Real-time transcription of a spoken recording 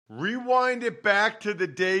Rewind it back to the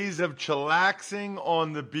days of chillaxing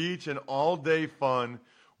on the beach and all-day fun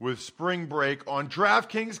with Spring Break on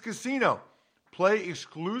DraftKings Casino. Play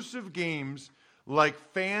exclusive games like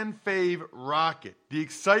Fan Fave Rocket. The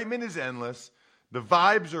excitement is endless, the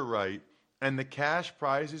vibes are right, and the cash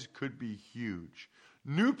prizes could be huge.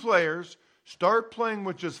 New players start playing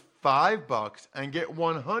with just $5 and get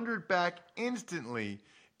 $100 back instantly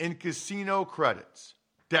in casino credits.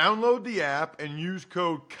 Download the app and use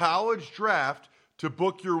code COLLEGEDRAFT to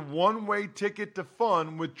book your one-way ticket to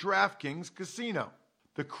fun with DraftKings Casino.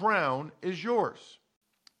 The crown is yours.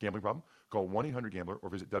 Gambling problem? Call 1-800-GAMBLER or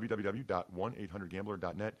visit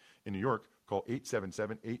www.1800gambler.net. In New York, call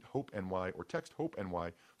 877-8-HOPE-NY or text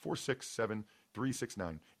HOPE-NY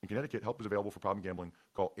 467-369. In Connecticut, help is available for problem gambling.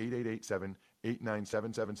 Call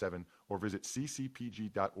 888-7-897-7777 or visit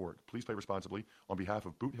ccpg.org. Please play responsibly. On behalf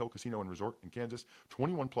of Boot Hill Casino and Resort in Kansas,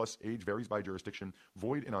 21 plus, age varies by jurisdiction,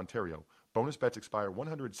 void in Ontario. Bonus bets expire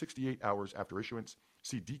 168 hours after issuance.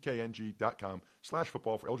 See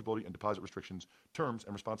dkng.com/football for eligibility and deposit restrictions, terms,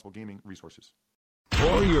 and responsible gaming resources.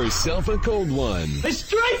 Pour yourself a cold one. Let's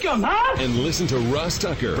strike 'em, huh? And listen to Ross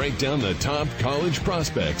Tucker break down the top college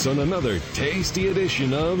prospects on another tasty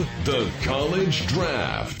edition of The College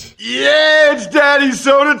Draft. Yeah, it's Daddy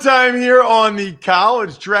Soda time here on the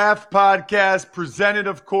College Draft Podcast, presented,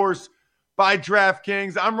 of course, by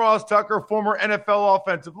DraftKings. I'm Ross Tucker, former NFL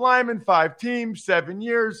offensive lineman, 5 teams, 7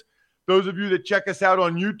 years. Those of you that check us out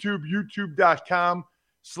on YouTube,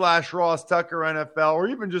 youtube.com/Ross Tucker NFL, or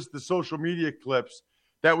even just the social media clips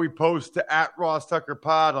that we post to @Ross Tucker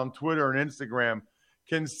Pod on Twitter and Instagram,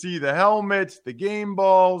 can see the helmets, the game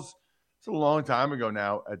balls. It's a long time ago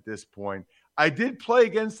now at this point. I did play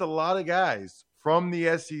against a lot of guys from the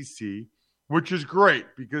SEC, which is great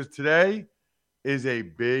because today is a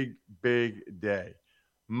big, big day.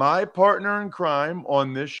 My partner in crime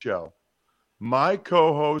on this show, my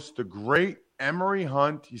co-host, the great Emory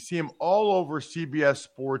Hunt. You see him all over CBS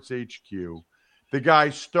Sports HQ. The guy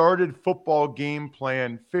started Football Game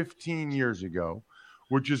Plan 15 years ago,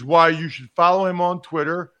 which is why you should follow him on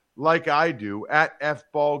Twitter, like I do,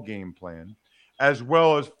 @FBallGamePlan, as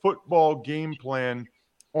well as Football Game Plan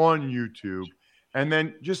on YouTube. And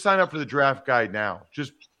then just sign up for the draft guide now.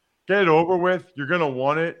 Just get it over with. You're going to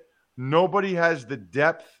want it. Nobody has the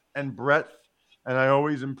depth and breadth, and I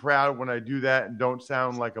always am proud when I do that and don't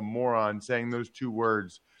sound like a moron saying those two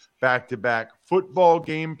words back to back.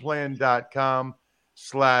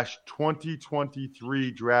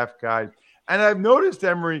 footballgameplan.com/2023 draft guide. And I've noticed,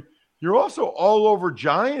 Emory, you're also all over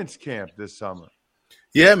Giants camp this summer.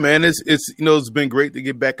 Yeah, man, it's been great to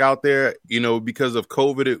get back out there. Because of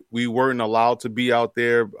COVID, we weren't allowed to be out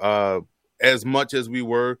there as much as we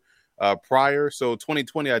were prior. So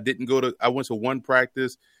 2020, I went to one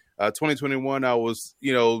practice. 2021, I was,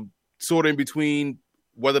 sort of in between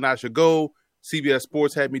whether or not I should go. CBS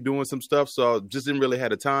Sports had me doing some stuff, so I just didn't really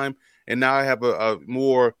have the time. And now I have a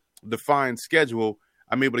more defined schedule.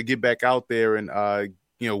 I'm able to get back out there and,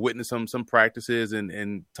 witness some practices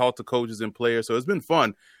and talk to coaches and players. So it's been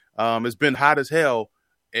fun. It's been hot as hell.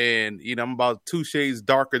 And, I'm about 2 shades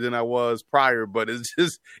darker than I was prior, but it's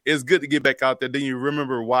good to get back out there. Then you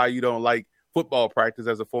remember why you don't like football practice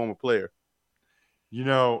as a former player.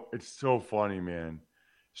 It's so funny, man.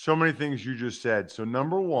 So many things you just said. So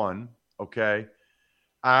number one, okay,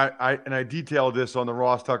 I detailed this on the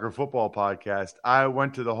Ross Tucker Football Podcast. I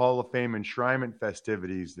went to the Hall of Fame enshrinement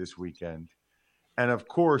festivities this weekend. And, of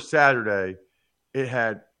course, Saturday, it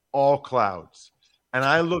had all clouds. And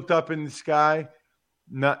I looked up in the sky,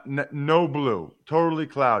 no blue, totally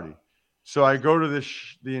cloudy. So I go to the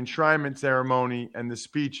enshrinement ceremony and the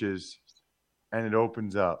speeches, and it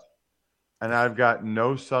opens up. And I've got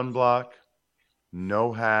no sunblock,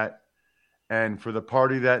 no hat. And for the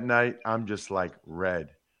party that night, I'm just like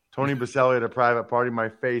red. Tony Baselli at a private party, my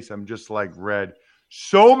face, I'm just like red.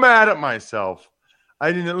 So mad at myself.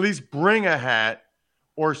 I didn't at least bring a hat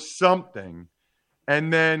or something.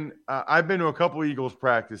 And then I've been to a couple Eagles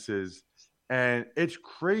practices, and it's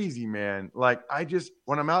crazy, man. Like,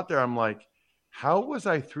 when I'm out there, I'm like, how was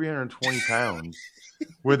I 320 pounds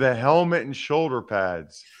with a helmet and shoulder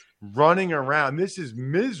pads running around? This is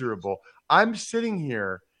miserable. I'm sitting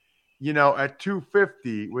here, at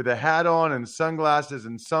 250 with a hat on and sunglasses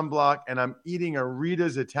and sunblock, and I'm eating a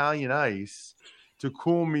Rita's Italian ice to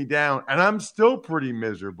cool me down, and I'm still pretty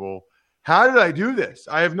miserable. How did I do this?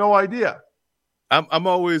 I have no idea. I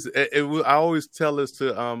always tell this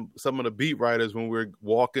to some of the beat writers when we're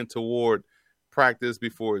walking toward practice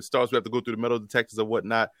before it starts. We have to go through the metal detectors or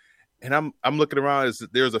whatnot. And I'm looking around.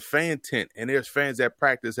 There's a fan tent, and there's fans at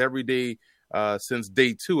practice every day since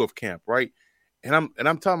day 2 of camp, right? And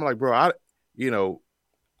I'm telling him, like, bro, I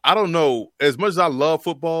don't know. As much as I love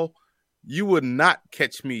football, you would not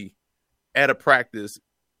catch me at a practice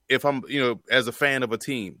if I'm, as a fan of a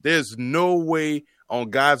team. There's no way on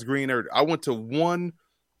God's green earth. I went to one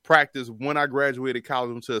practice when I graduated college.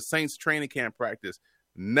 I went to a Saints training camp practice.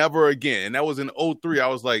 Never again. And that was in 2003. I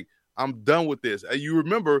was like, I'm done with this. You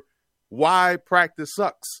remember why practice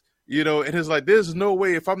sucks, and it's like, there's no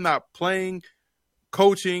way if I'm not playing,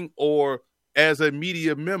 coaching, or as a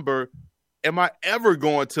media member, am I ever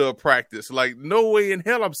going to a practice? Like, no way in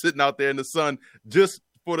hell I'm sitting out there in the sun just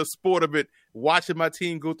for the sport of it, watching my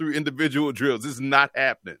team go through individual drills. It's not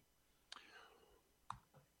happening.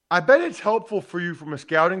 I bet it's helpful for you from a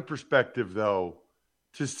scouting perspective, though,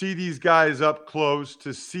 to see these guys up close,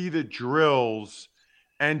 to see the drills,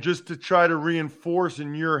 and just to try to reinforce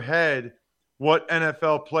in your head what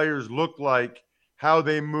NFL players look like, how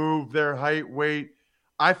they move, their height, weight.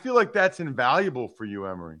 I feel like that's invaluable for you,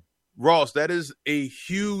 Emory. Ross, that is a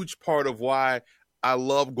huge part of why I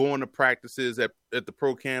love going to practices at the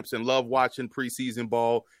pro camps and love watching preseason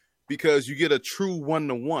ball, because you get a true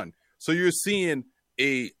one-to-one. So you're seeing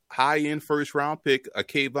a high-end first-round pick, a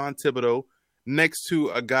Kayvon Thibodeau, next to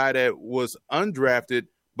a guy that was undrafted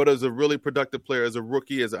but as a really productive player, as a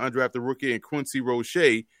rookie, as an undrafted rookie, and Quincy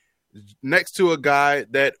Roche, next to a guy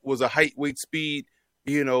that was a height, weight, speed,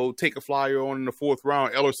 take a flyer on in the fourth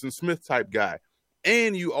round, Ellerson Smith type guy.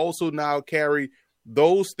 And you also now carry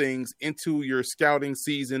those things into your scouting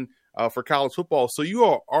season for college football. So you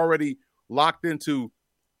are already locked into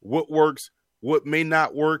what works, what may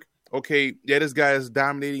not work. Okay, yeah, this guy is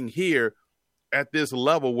dominating here at this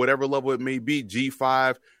level, whatever level it may be,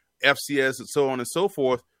 G5, FCS, and so on and so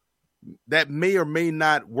forth. That may or may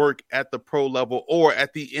not work at the pro level or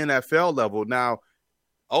at the NFL level. Now,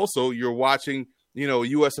 also, you're watching,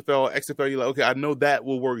 USFL, XFL. You're like, okay, I know that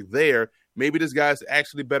will work there. Maybe this guy's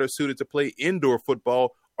actually better suited to play indoor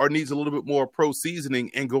football or needs a little bit more pro seasoning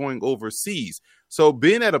and going overseas. So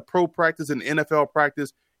being at a pro practice and NFL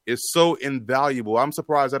practice is so invaluable. I'm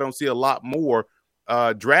surprised I don't see a lot more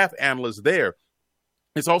draft analysts there.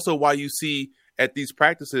 It's also why you see at these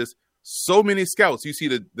practices so many scouts. You see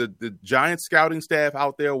the giant scouting staff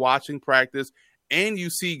out there watching practice, and you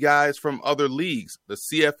see guys from other leagues. The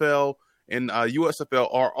CFL and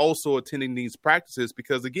USFL are also attending these practices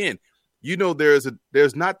because, again,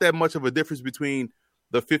 there's not that much of a difference between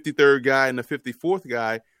the 53rd guy and the 54th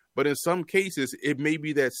guy, but in some cases, it may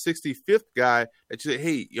be that 65th guy that you say,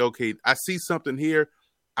 hey, okay, I see something here.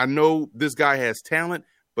 I know this guy has talent,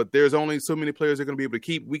 but there's only so many players they're going to be able to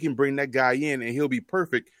keep. We can bring that guy in, and he'll be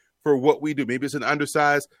perfect for what we do. Maybe it's an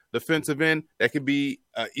undersized defensive end that could be,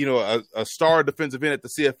 a star defensive end at the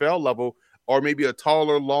CFL level, or maybe a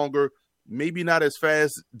taller, longer, maybe not as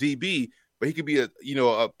fast DB, but he could be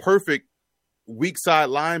a perfect weak side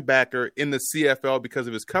linebacker in the CFL because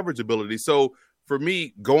of his coverage ability. So for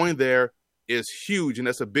me, going there is huge, and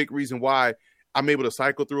that's a big reason why I'm able to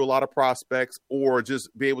cycle through a lot of prospects or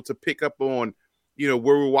just be able to pick up on, where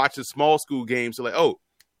we're watching small school games. So like, oh,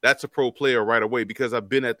 that's a pro player right away because I've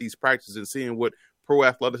been at these practices and seeing what pro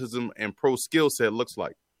athleticism and pro skill set looks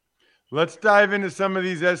like. Let's dive into some of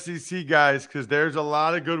these SEC guys because there's a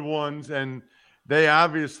lot of good ones, and they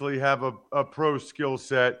obviously have a pro skill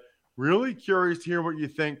set. Really curious to hear what you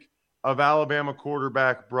think of Alabama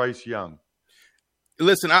quarterback Bryce Young.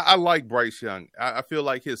 Listen, I like Bryce Young. I feel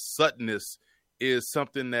like his suddenness is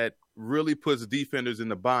something that really puts defenders in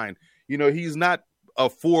the bind. He's not a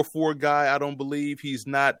 4-4 guy, I don't believe. He's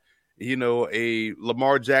not, a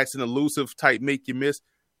Lamar Jackson elusive type make you miss,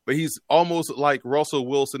 but he's almost like Russell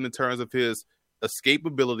Wilson in terms of his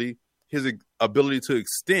escapability, his ability to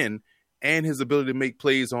extend, and his ability to make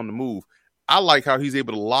plays on the move. I like how he's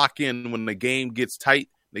able to lock in when the game gets tight,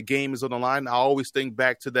 the game is on the line. I always think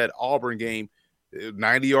back to that Auburn game,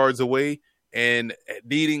 90 yards away, and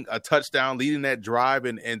needing a touchdown, leading that drive,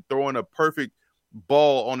 and throwing a perfect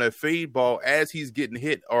ball on a fade ball as he's getting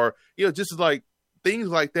hit, or just like things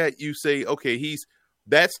like that. You say, okay,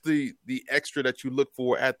 that's the extra that you look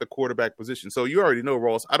for at the quarterback position. So you already know,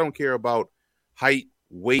 Ross, I don't care about height,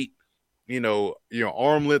 weight,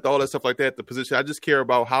 arm length, all that stuff like that, the position. I just care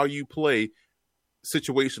about how you play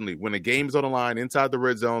situationally when the game's on the line, inside the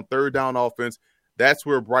red zone, third down offense. That's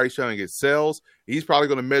where Bryce Young excels. He's probably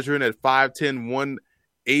going to measure in at 5'10",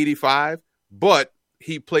 185, but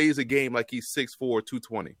he plays a game like he's 6'4",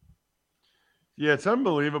 220. Yeah, it's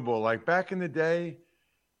unbelievable. Like back in the day,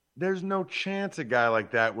 there's no chance a guy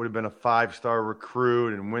like that would have been a 5-star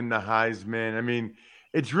recruit and win the Heisman. I mean,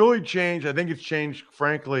 it's really changed. I think it's changed,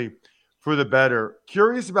 frankly, for the better.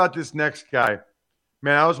 Curious about this next guy.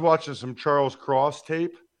 Man, I was watching some Charles Cross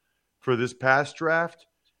tape for this past draft,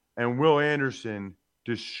 and Will Anderson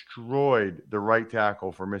destroyed the right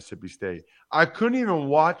tackle for Mississippi State. I couldn't even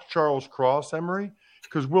watch Charles Cross, Emory,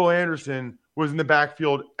 because Will Anderson was in the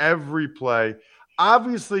backfield every play.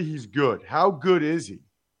 Obviously, he's good. How good is he?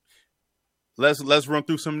 Let's run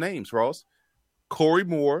through some names, Ross. Corey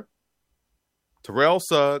Moore, Terrell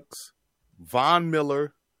Suggs, Von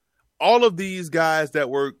Miller, all of these guys that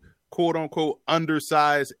were quote-unquote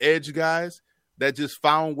undersized edge guys that just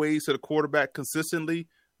found ways to the quarterback consistently,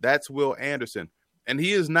 that's Will Anderson. And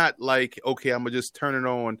he is not like, okay, I'm going to just turn it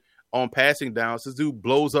on passing downs. This dude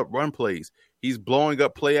blows up run plays. He's blowing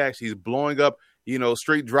up play action. He's blowing up,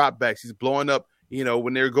 straight dropbacks. He's blowing up,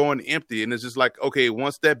 when they're going empty. And it's just like, okay,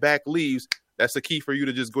 once that back leaves, that's the key for you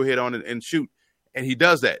to just go ahead on and shoot. And he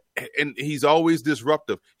does that. And he's always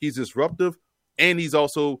disruptive. He's disruptive, and he's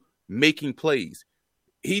also making plays.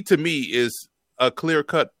 He, to me, is a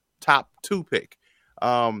clear-cut top 2 pick.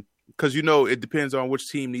 Because, it depends on which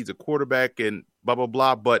team needs a quarterback and blah, blah,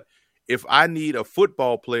 blah. But if I need a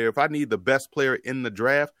football player, if I need the best player in the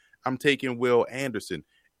draft, I'm taking Will Anderson.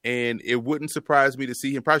 And it wouldn't surprise me to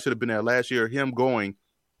see him, probably should have been there last year, him going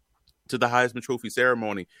to the Heisman Trophy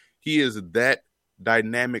ceremony. He is that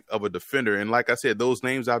dynamic of a defender. And like I said, those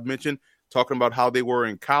names I've mentioned, talking about how they were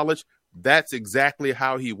in college, that's exactly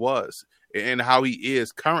how he was and how he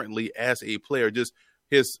is currently as a player. Just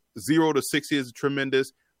his 0 to 60 is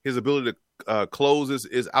tremendous. His ability to close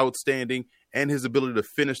is outstanding, and his ability to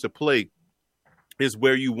finish the play is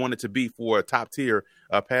where you want it to be for a top tier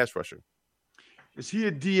pass rusher. Is he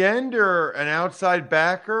a D end or an outside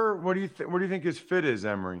backer? What do you think his fit is,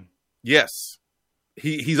 Emory? Yes,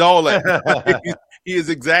 he's all that. He is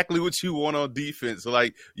exactly what you want on defense.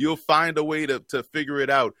 Like, you'll find a way to figure it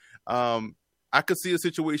out. I could see a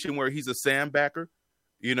situation where he's a Sam backer,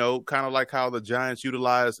 kind of like how the Giants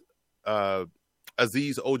utilize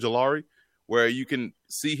Azeez Ojulari, where you can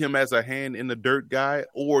see him as a hand in the dirt guy,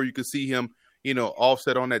 or you can see him,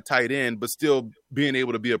 offset on that tight end, but still being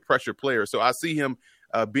able to be a pressure player. So I see him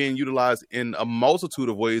being utilized in a multitude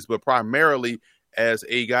of ways, but primarily as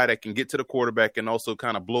a guy that can get to the quarterback and also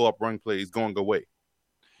kind of blow up run plays going away.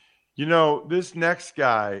 This next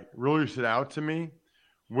guy really stood out to me,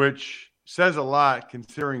 which says a lot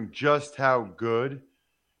considering just how good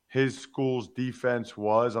his school's defense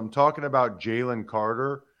was. I'm talking about Jalen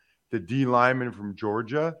Carter, the D lineman from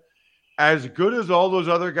Georgia. As good as all those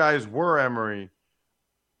other guys were, Emory,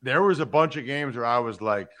 there was a bunch of games where I was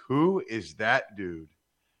like, who is that dude?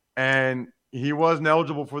 And he wasn't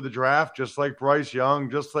eligible for the draft, just like Bryce Young,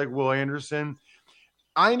 just like Will Anderson.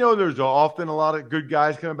 I know there's often a lot of good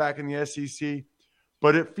guys coming back in the SEC,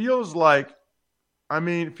 but it feels like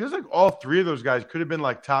all 3 of those guys could have been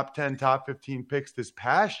like top 10, top 15 picks this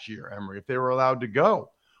past year, Emory, if they were allowed to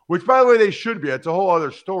go, which, by the way, they should be. That's a whole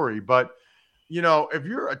other story. But, if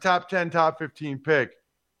you're a top 10, top 15 pick,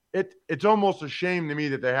 it's almost a shame to me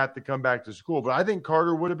that they have to come back to school. But I think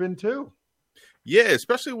Carter would have been too. Yeah,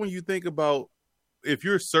 especially when you think about if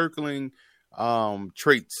you're circling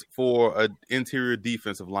traits for an interior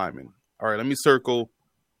defensive lineman. All right, let me circle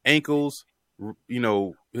ankles,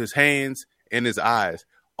 his hands, and his eyes.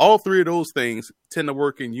 All 3 of those things tend to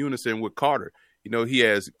work in unison with Carter. He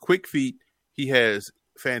has quick feet, he has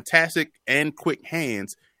fantastic and quick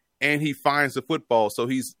hands, and he finds the football. So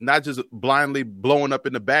he's not just blindly blowing up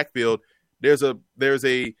in the backfield. There's a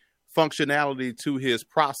functionality to his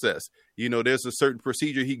process. There's a certain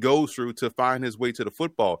procedure he goes through to find his way to the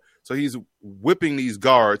football. So he's whipping these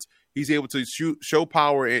guards. He's able to show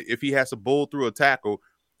power if he has to bowl through a tackle.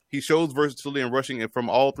 He shows versatility in rushing it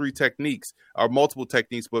from all 3 techniques, or multiple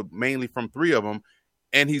techniques, but mainly from 3 of them.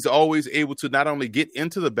 And he's always able to not only get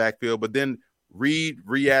into the backfield, but then read,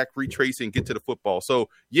 react, retrace, and get to the football. So,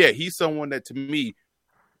 yeah, he's someone that, to me,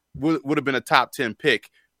 would have been a top 10 pick.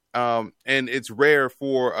 And it's rare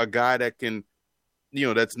for a guy that can,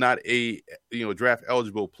 that's not a, draft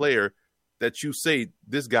eligible player that you say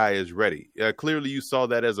this guy is ready. Clearly you saw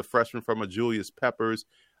that as a freshman from a Julius Peppers,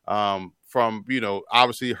 from,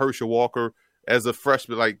 obviously Herschel Walker as a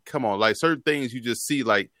freshman. Like, come on, like certain things you just see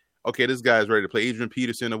like, okay, this guy is ready to play. Adrian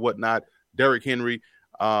Peterson and whatnot, Derrick Henry,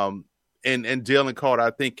 and Jalen Carter,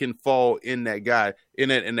 I think, can fall in that guy, in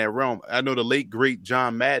that realm. I know the late, great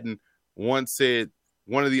John Madden once said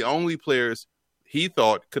one of the only players he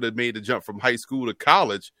thought could have made the jump from high school to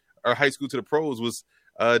college, or high school to the pros, was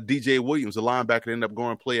DJ Williams, the linebacker that ended up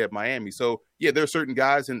going to play at Miami. So, yeah, there are certain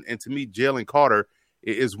guys, and to me, Jalen Carter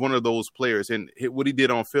is one of those players. And what he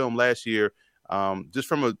did on film last year, just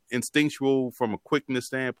from an instinctual, from a quickness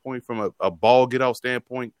standpoint, from a ball get-off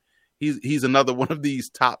standpoint, he's another one of these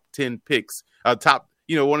top 10 picks, top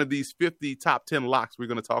one of these 50 top 10 locks we're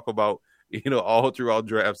going to talk about, all throughout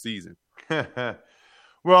draft season.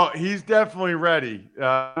 Well, he's definitely ready.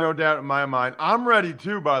 No doubt in my mind. I'm ready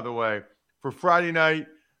too, by the way, for Friday night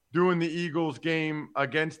doing the Eagles game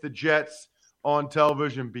against the Jets on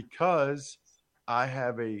television because I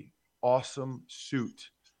have a awesome suit,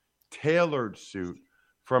 tailored suit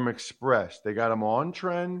from Express. They got them on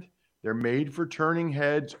trend. They're made for turning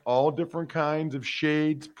heads, all different kinds of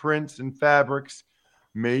shades, prints, and fabrics,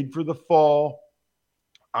 made for the fall.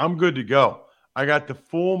 I'm good to go. I got the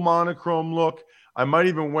full monochrome look. I might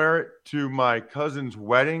even wear it to my cousin's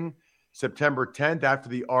wedding, September 10th, after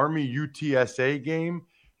the Army UTSA game.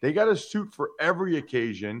 They got a suit for every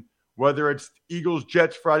occasion, whether it's Eagles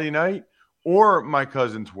Jets Friday night or my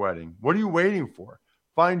cousin's wedding. What are you waiting for?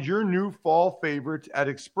 Find your new fall favorites at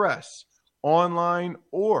Express, online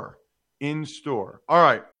or in store. All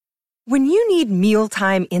right. When you need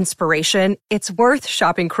mealtime inspiration, it's worth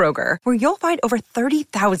shopping Kroger, where you'll find over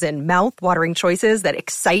 30,000 mouth-watering choices that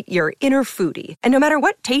excite your inner foodie. And no matter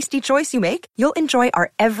what tasty choice you make, you'll enjoy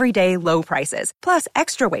our everyday low prices, plus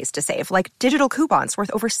extra ways to save, like digital coupons worth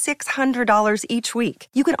over $600 each week.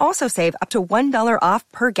 You can also save up to $1 off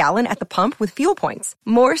per gallon at the pump with fuel points.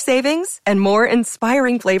 More savings and more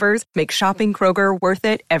inspiring flavors make shopping Kroger worth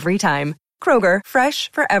it every time. Kroger,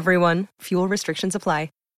 fresh for everyone. Fuel restrictions apply.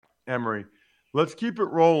 Emory, let's keep it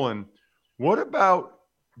rolling. What about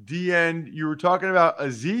D-end? You were talking about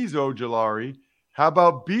Azeez Ojulari. How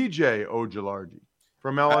about BJ Ojulari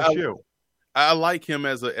from LSU? I like him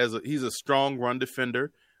as he's a strong run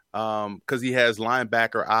defender because he has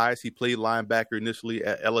linebacker eyes. He played linebacker initially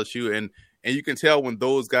at LSU, and you can tell when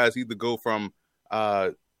those guys either go from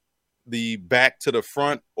the back to the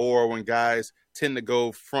front or when guys tend to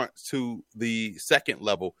go front to the second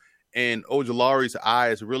level. And Ojulari's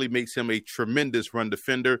eyes really makes him a tremendous run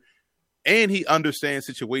defender, and he understands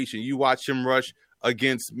situation. You watch him rush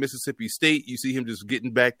against Mississippi State, you see him just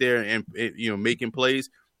getting back there and making plays.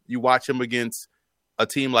 You watch him against a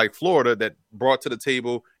team like Florida that brought to the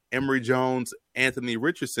table Emory Jones, Anthony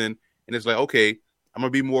Richardson, and it's like, okay, I'm gonna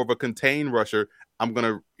be more of a contained rusher. I'm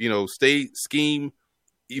gonna stay scheme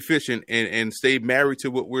efficient and stay married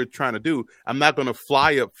to what we're trying to do. I'm not gonna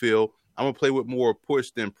fly upfield. I'm going to play with more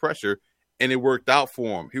push than pressure, and it worked out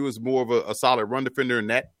for him. He was more of a solid run defender in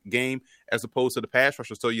that game as opposed to the pass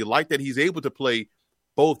rusher. So you like that he's able to play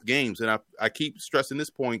both games, and I keep stressing this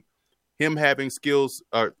point. Him having skills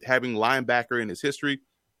or having linebacker in his history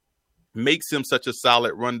makes him such a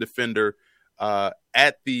solid run defender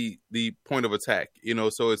at the point of attack.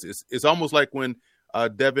 So it's almost like when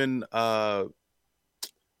Devin plays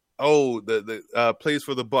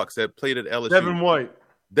for the Bucs that played at LSU.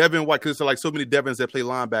 Devin White, because there's like so many Devins that play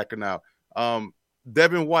linebacker now.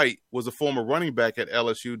 Devin White was a former running back at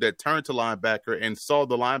LSU that turned to linebacker and saw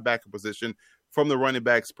the linebacker position from the running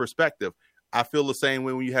back's perspective. I feel the same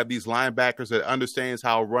way when you have these linebackers that understands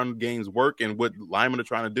how run games work and what linemen are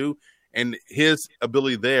trying to do. And his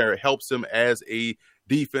ability there helps him as a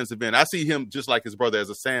defensive end. I see him just like his brother as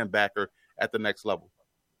a sandbacker at the next level.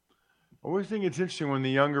 I always think it's interesting when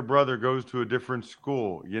the younger brother goes to a different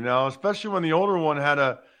school, especially when the older one had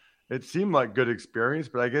it seemed like good experience,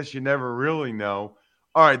 but I guess you never really know.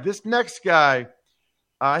 All right, this next guy,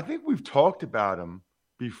 I think we've talked about him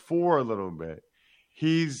before a little bit.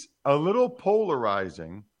 He's a little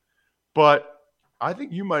polarizing, but I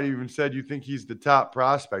think you might even said you think he's the top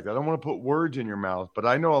prospect. I don't want to put words in your mouth, but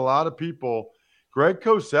I know a lot of people, Greg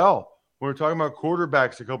Cosell, when we were talking about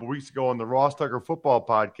quarterbacks a couple weeks ago on the Ross Tucker Football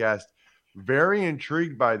Podcast, very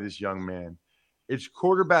intrigued by this young man. It's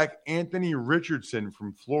quarterback Anthony Richardson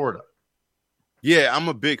from Florida. Yeah, I'm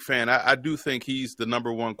a big fan. I do think he's the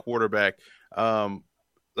number one quarterback.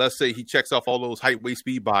 Let's say he checks off all those height, weight,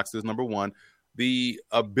 speed boxes, number one. The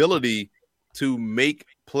ability to make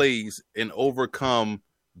plays and overcome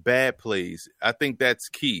bad plays, I think that's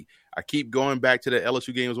key. I keep going back to the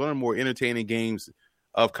LSU game. It was one of the more entertaining games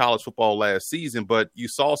of college football last season, but you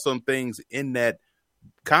saw some things in that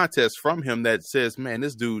contest from him that says, man,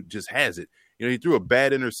 this dude just has it. He threw a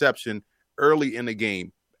bad interception early in the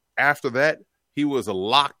game. After that, he was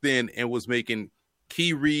locked in and was making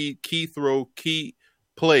key read, key throw, key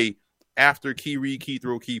play after key read, key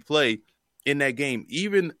throw, key play in that game.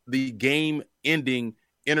 Even the game-ending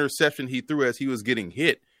interception he threw as he was getting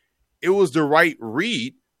hit, it was the right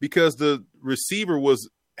read because the receiver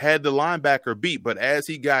had the linebacker beat. But as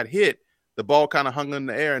he got hit, the ball kind of hung in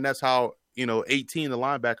the air, and that's how 18, the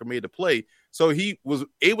linebacker, made the play. So he was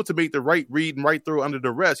able to make the right read and right throw under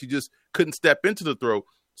duress. He just couldn't step into the throw.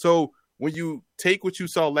 So when you take what you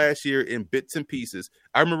saw last year in bits and pieces,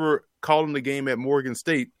 I remember calling the game at Morgan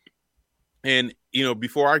State, And,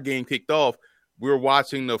 before our game kicked off, we were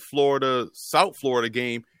watching the South Florida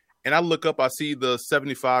game, and I look up, I see the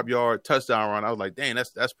 75-yard touchdown run. I was like, dang,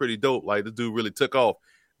 that's pretty dope. Like, the dude really took off.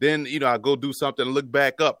 Then, I go do something and look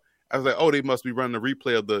back up. I was like, oh, they must be running the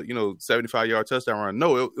replay of the, 75-yard touchdown run.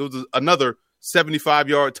 No, it was another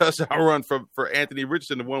 75-yard touchdown run for Anthony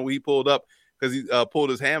Richardson, the one where he pulled up because he pulled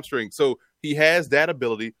his hamstring. So he has that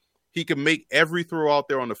ability. He can make every throw out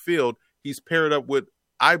there on the field. He's paired up with,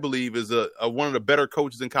 I believe, is one of the better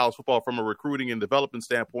coaches in college football from a recruiting and development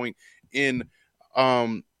standpoint in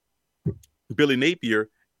Billy Napier,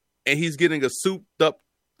 and he's getting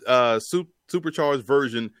a supercharged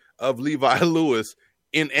version of Levi Lewis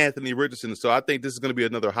in Anthony Richardson. So I think this is going to be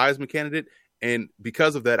another Heisman candidate, and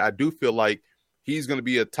because of that, I do feel like he's going to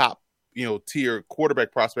be a top tier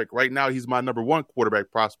quarterback prospect. Right now, he's my number one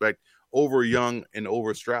quarterback prospect over Young and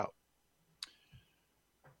over Stroud.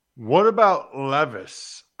 What about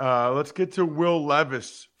Levis? Let's get to Will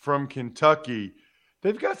Levis from Kentucky.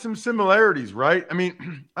 They've got some similarities, right? I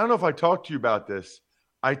mean, I don't know if I talked to you about this.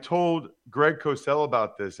 I told Greg Cosell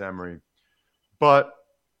about this, Emory. But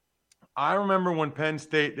I remember when Penn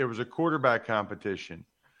State, there was a quarterback competition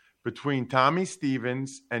between Tommy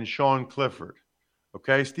Stevens and Sean Clifford.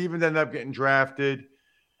 Okay, Stevens ended up getting drafted,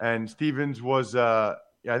 and Stevens was, I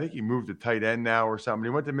think he moved to tight end now or something. He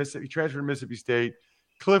went to Mississippi, he transferred to Mississippi State.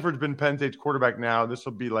 Clifford's been Penn State's quarterback now. This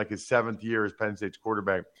will be like his 7th year as Penn State's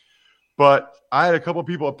quarterback. But I had a couple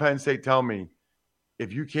people at Penn State tell me,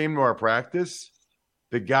 if you came to our practice,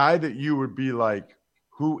 the guy that you would be like,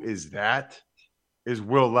 who is that, is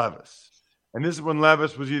Will Levis. And this is when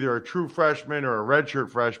Levis was either a true freshman or a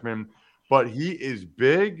redshirt freshman. But he is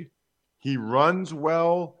big. He runs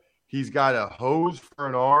well. He's got a hose for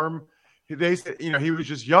an arm. They said, he was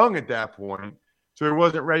just young at that point. So he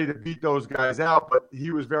wasn't ready to beat those guys out, but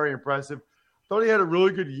he was very impressive. Thought he had a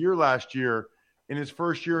really good year last year in his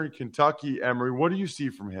first year in Kentucky. Emory, what do you see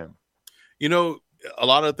from him? A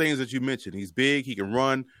lot of the things that you mentioned. He's big. He can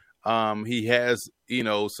run. He has,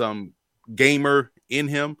 some gamer in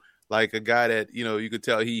him, like a guy that, you could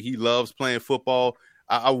tell he loves playing football.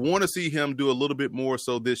 I want to see him do a little bit more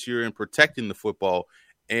so this year in protecting the football.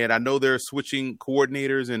 And I know they're switching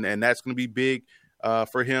coordinators, and that's going to be big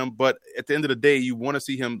for him. But at the end of the day, you want to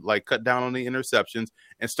see him like cut down on the interceptions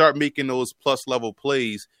and start making those plus level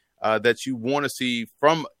plays that you want to see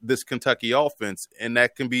from this Kentucky offense. And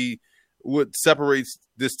that can be what separates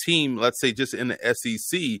this team, let's say just in the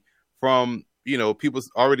SEC from, people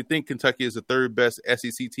already think Kentucky is the 3rd best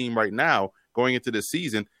SEC team right now going into this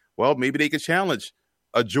season. Well, maybe they could challenge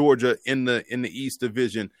a Georgia in the East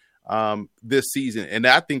Division this season. And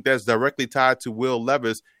I think that's directly tied to Will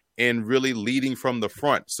Levis and really leading from the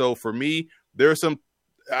front. So for me, there's some,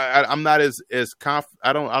 I'm not as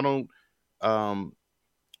I don't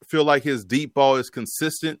feel like his deep ball is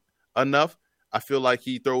consistent enough. I feel like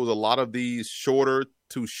he throws a lot of these short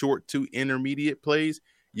to intermediate plays.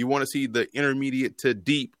 You want to see the intermediate to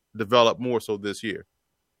deep develop more so this year.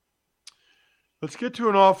 Let's get to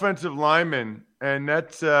an offensive lineman, and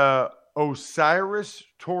that's O'Cyrus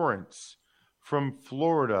Torrence from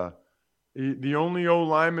Florida, the only O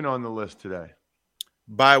lineman on the list today.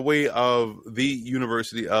 By way of the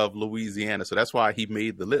University of Louisiana. So that's why he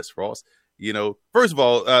made the list, Ross. First of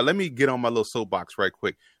all, let me get on my little soapbox right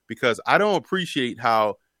quick, because I don't appreciate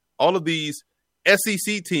how all of these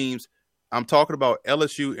SEC teams, I'm talking about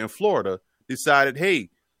LSU and Florida, decided, hey,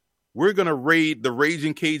 we're going to raid the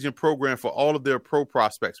Raging Cajun program for all of their pro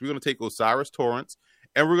prospects. We're going to take O'Cyrus Torrence,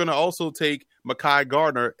 and we're going to also take Mekhi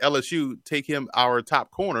Gardner, LSU, take him our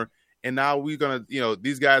top corner. And now we're going to,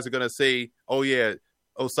 these guys are going to say, oh, yeah,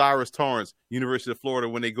 O'Cyrus Torrence, University of Florida,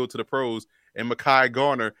 when they go to the pros, and Mekhi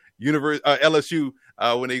Gardner, LSU,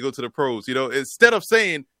 when they go to the pros. Instead of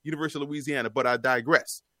saying University of Louisiana, but I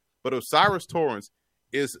digress. But O'Cyrus Torrence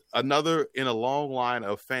is another in a long line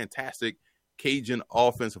of fantastic Cajun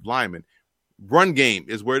offensive linemen. Run game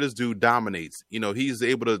is where this dude dominates. He's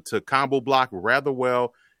able to combo block rather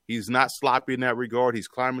well. He's not sloppy in that regard. He's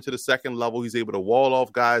climbing to the second level. He's able to wall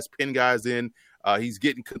off guys, pin guys in. He's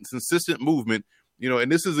getting consistent movement.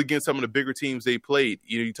 And this is against some of the bigger teams they played.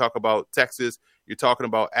 You talk about Texas. You're talking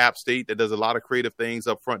about App State that does a lot of creative things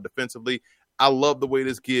up front defensively. I love the way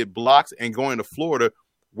this kid blocks, and going to Florida,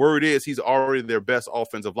 word is he's already their best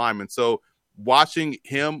offensive lineman. So watching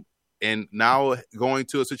him and now going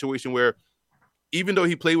to a situation where even though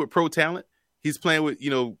he played with pro talent, he's playing with,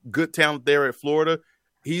 good talent there at Florida.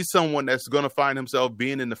 He's someone that's going to find himself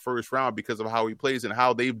being in the first round because of how he plays and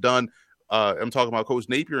how they've done. I'm talking about Coach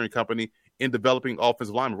Napier and company in developing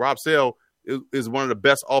offensive linemen. Rob Sale is one of the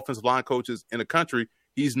best offensive line coaches in the country.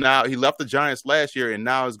 He left the Giants last year and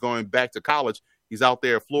now is going back to college. He's out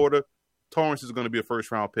there at Florida. Torrance is going to be a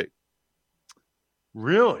first-round pick.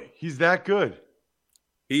 Really? He's that good?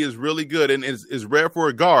 He is really good, and is rare for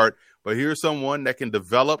a guard, but here's someone that can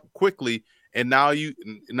develop quickly, and now he's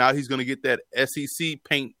going to get that SEC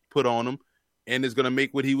paint put on him, and is going to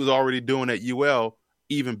make what he was already doing at UL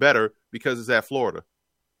even better because it's at Florida.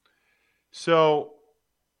 So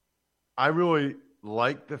I really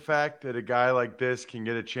like the fact that a guy like this can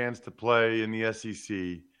get a chance to play in the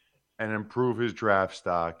SEC and improve his draft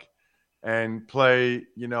stock and play,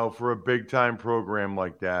 for a big-time program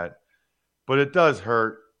like that. But it does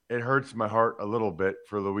hurt. It hurts my heart a little bit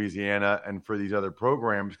for Louisiana and for these other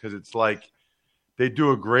programs because it's like they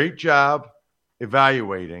do a great job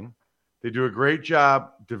evaluating. They do a great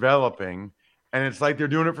job developing, and it's like they're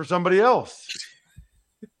doing it for somebody else.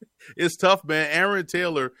 It's tough, man. Aaron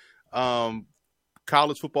Taylor,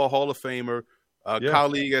 College Football Hall of Famer,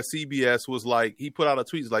 colleague at CBS, was like, he put out a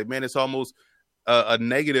tweet. He's like, man, it's almost a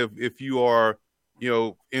negative if you are,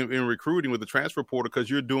 in recruiting with the transfer portal because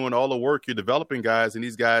you're doing all the work, you're developing guys, and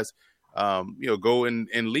these guys, go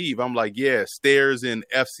and leave. I'm like, yeah, stairs in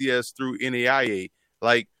FCS through NAIA.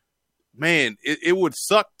 Like, man, it would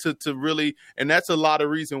suck to really, and that's a lot of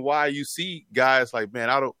reason why you see guys like, man,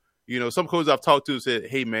 I don't, some coaches I've talked to said,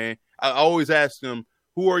 hey, man, I always ask them,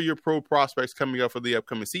 who are your pro prospects coming up for the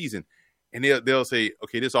upcoming season? And they'll say,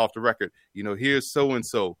 okay, this off the record, here's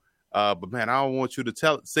so-and-so. But man, I don't want you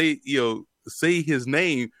to say his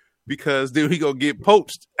name because then we gonna get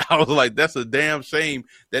poached. I was like, that's a damn shame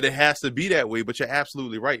that it has to be that way. But you're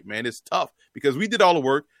absolutely right, man. It's tough because we did all the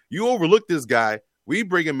work. You overlook this guy. We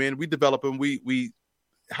bring him in. We develop him. We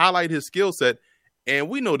highlight his skill set. And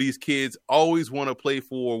we know these kids always want to play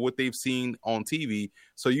for what they've seen on TV.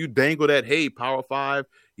 So you dangle that, hey, Power 5,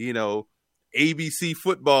 ABC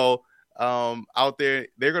football out there.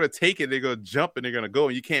 They're going to take it. They're going to jump and they're going to go.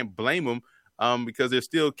 And you can't blame them because they're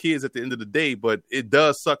still kids at the end of the day. But it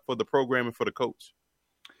does suck for the program and for the coach.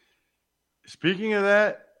 Speaking of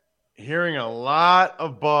that, hearing a lot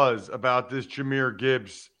of buzz about this Jahmyr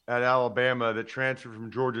Gibbs at Alabama that transferred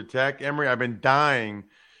from Georgia Tech. Emory, I've been dying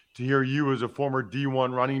to hear you as a former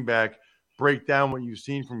D1 running back break down what you've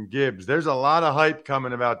seen from Gibbs. There's a lot of hype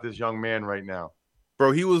coming about this young man right now.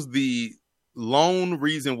 Bro, he was the lone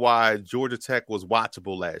reason why Georgia Tech was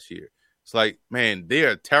watchable last year. It's like, man, they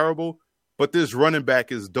are terrible, but this running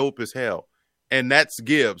back is dope as hell. And that's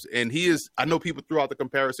Gibbs. And he is, I know people threw out the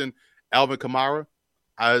comparison, Alvin Kamara.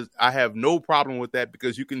 I have no problem with that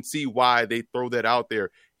because you can see why they throw that out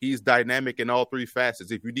there. He's dynamic in all three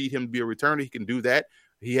facets. If you need him to be a returner, he can do that.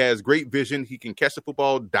 He has great vision. He can catch the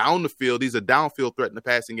football down the field. He's a downfield threat in the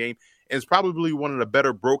passing game, and is probably one of the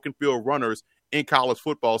better broken field runners in college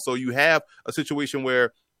football. So you have a situation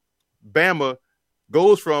where Bama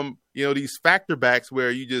goes from, these factor backs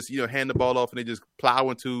where you just, hand the ball off and they just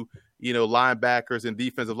plow into, linebackers and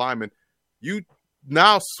defensive linemen. You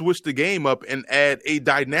now switch the game up and add a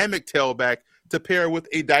dynamic tailback to pair with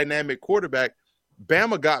a dynamic quarterback.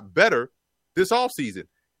 Bama got better this offseason,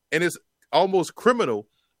 and it's almost criminal.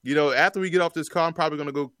 After we get off this call, I'm probably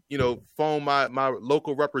going to go, phone my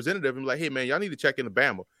local representative and be like, hey, man, y'all need to check into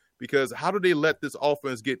Bama because how do they let this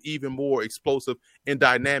offense get even more explosive and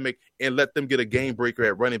dynamic and let them get a game breaker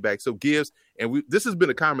at running back? So Gibbs, and this has been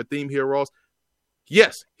a common theme here, Ross.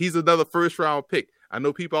 Yes, he's another first-round pick. I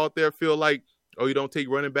know people out there feel like, oh, you don't take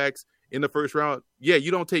running backs in the first round. Yeah, you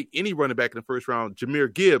don't take any running back in the first round.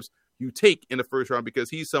 Jahmyr Gibbs, you take in the first round because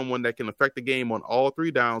he's someone that can affect the game on all three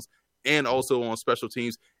downs and also on special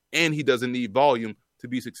teams, and he doesn't need volume to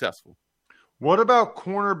be successful. What about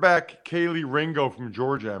cornerback Kaylee Ringo from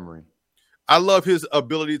Georgia, Emory? I love his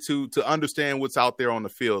ability to understand what's out there on the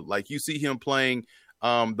field. Like, you see him playing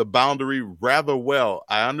the boundary rather well.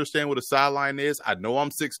 I understand what a sideline is. I know I'm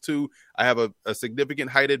 6'2". I have a significant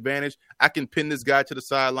height advantage. I can pin this guy to the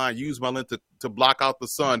sideline, use my length to block out the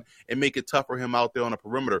sun and make it tough for him out there on the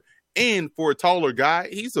perimeter. And for a taller guy,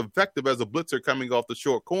 he's effective as a blitzer coming off the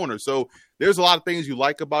short corner. So there's a lot of things you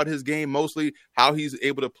like about his game, mostly how he's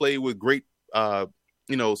able to play with great,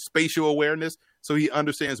 spatial awareness. So he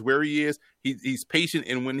understands where he is. He's patient,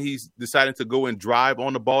 and when he's deciding to go and drive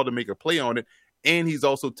on the ball to make a play on it, and he's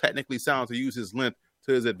also technically sound to use his length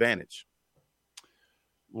to his advantage.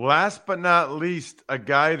 Last but not least, a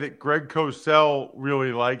guy that Greg Cosell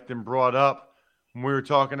really liked and brought up when we were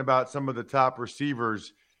talking about some of the top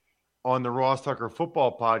receivers on the Ross Tucker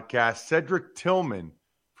Football Podcast, Cedric Tillman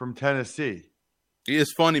from Tennessee.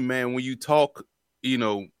 It's funny, man, when you talk,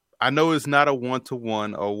 I know it's not a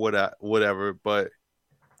one-to-one or whatever, but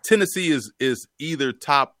Tennessee is either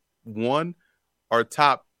top 1 or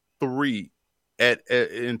top 3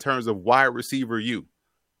 in terms of wide receiver U,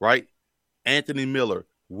 right? Anthony Miller,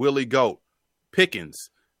 Willie Goat, Pickens.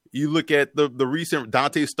 You look at the recent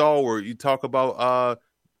Dante Stallworth. You talk about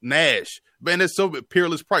Nash. Man, there's so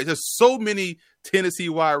Peerless Price. There's so many Tennessee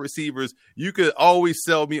wide receivers. You could always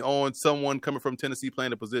sell me on someone coming from Tennessee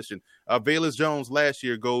playing a position. Velus Jones last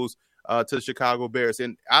year goes to the Chicago Bears.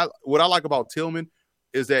 And what I like about Tillman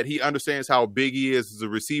is that he understands how big he is as a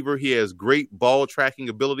receiver. He has great ball tracking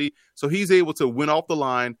ability. So he's able to win off the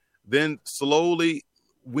line, then slowly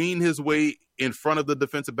wean his way in front of the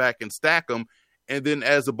defensive back and stack him. And then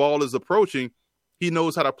as the ball is approaching, he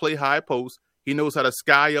knows how to play high post. He knows how to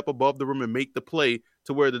sky up above the rim and make the play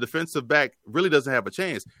to where the defensive back really doesn't have a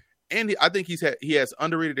chance. And I think he has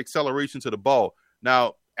underrated acceleration to the ball.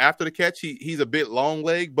 Now, after the catch, he's a bit long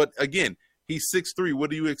leg, but again, he's 6'3". What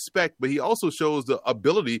do you expect? But he also shows the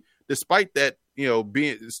ability, despite that,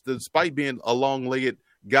 despite being a long-legged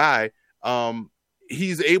guy,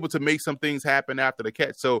 he's able to make some things happen after the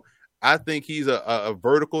catch. So I think he's a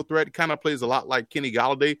vertical threat. Kind of plays a lot like Kenny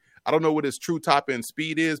Golladay. I don't know what his true top end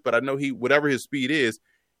speed is, but I know whatever his speed is,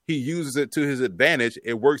 he uses it to his advantage.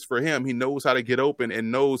 It works for him. He knows how to get open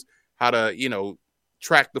and knows how to,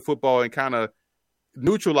 track the football and kind of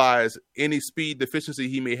neutralize any speed deficiency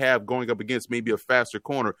he may have going up against maybe a faster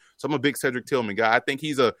corner. So I'm a big Cedric Tillman guy. I think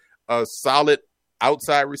he's a solid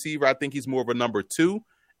outside receiver. I think he's more of a number 2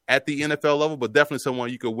 at the NFL level, but definitely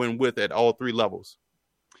someone you could win with at all 3 levels.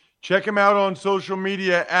 Check him out on social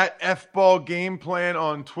media at FBall Game Plan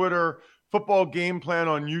on Twitter, Football Game Plan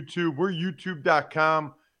on YouTube. We're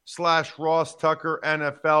youtube.com/Ross Tucker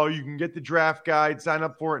NFL. You can get the draft guide. Sign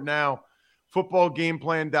up for it now.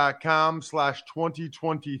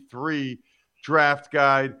 footballgameplan.com/2023 draft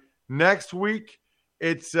guide. Next week,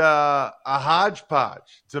 it's a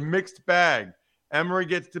hodgepodge. It's a mixed bag. Emory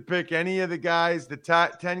gets to pick any of the guys, the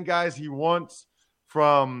 10 guys he wants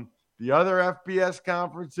from the other FBS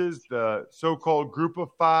conferences, the so-called Group of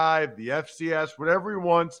 5, the FCS, whatever he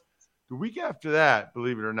wants. The week after that,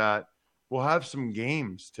 believe it or not, we'll have some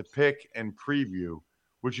games to pick and preview,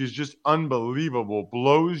 which is just unbelievable,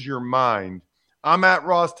 blows your mind. I'm at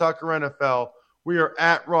Ross Tucker NFL. We are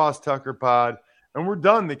at Ross Tucker Pod, and we're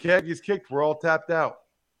done. The keg is kicked. We're all tapped out.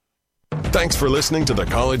 Thanks for listening to the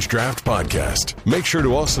College Draft Podcast. Make sure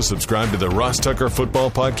to also subscribe to the Ross Tucker Football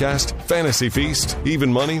Podcast, Fantasy Feast,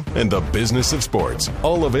 Even Money, and The Business of Sports.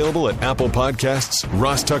 All available at Apple Podcasts,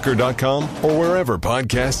 rosstucker.com, or wherever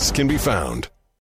podcasts can be found.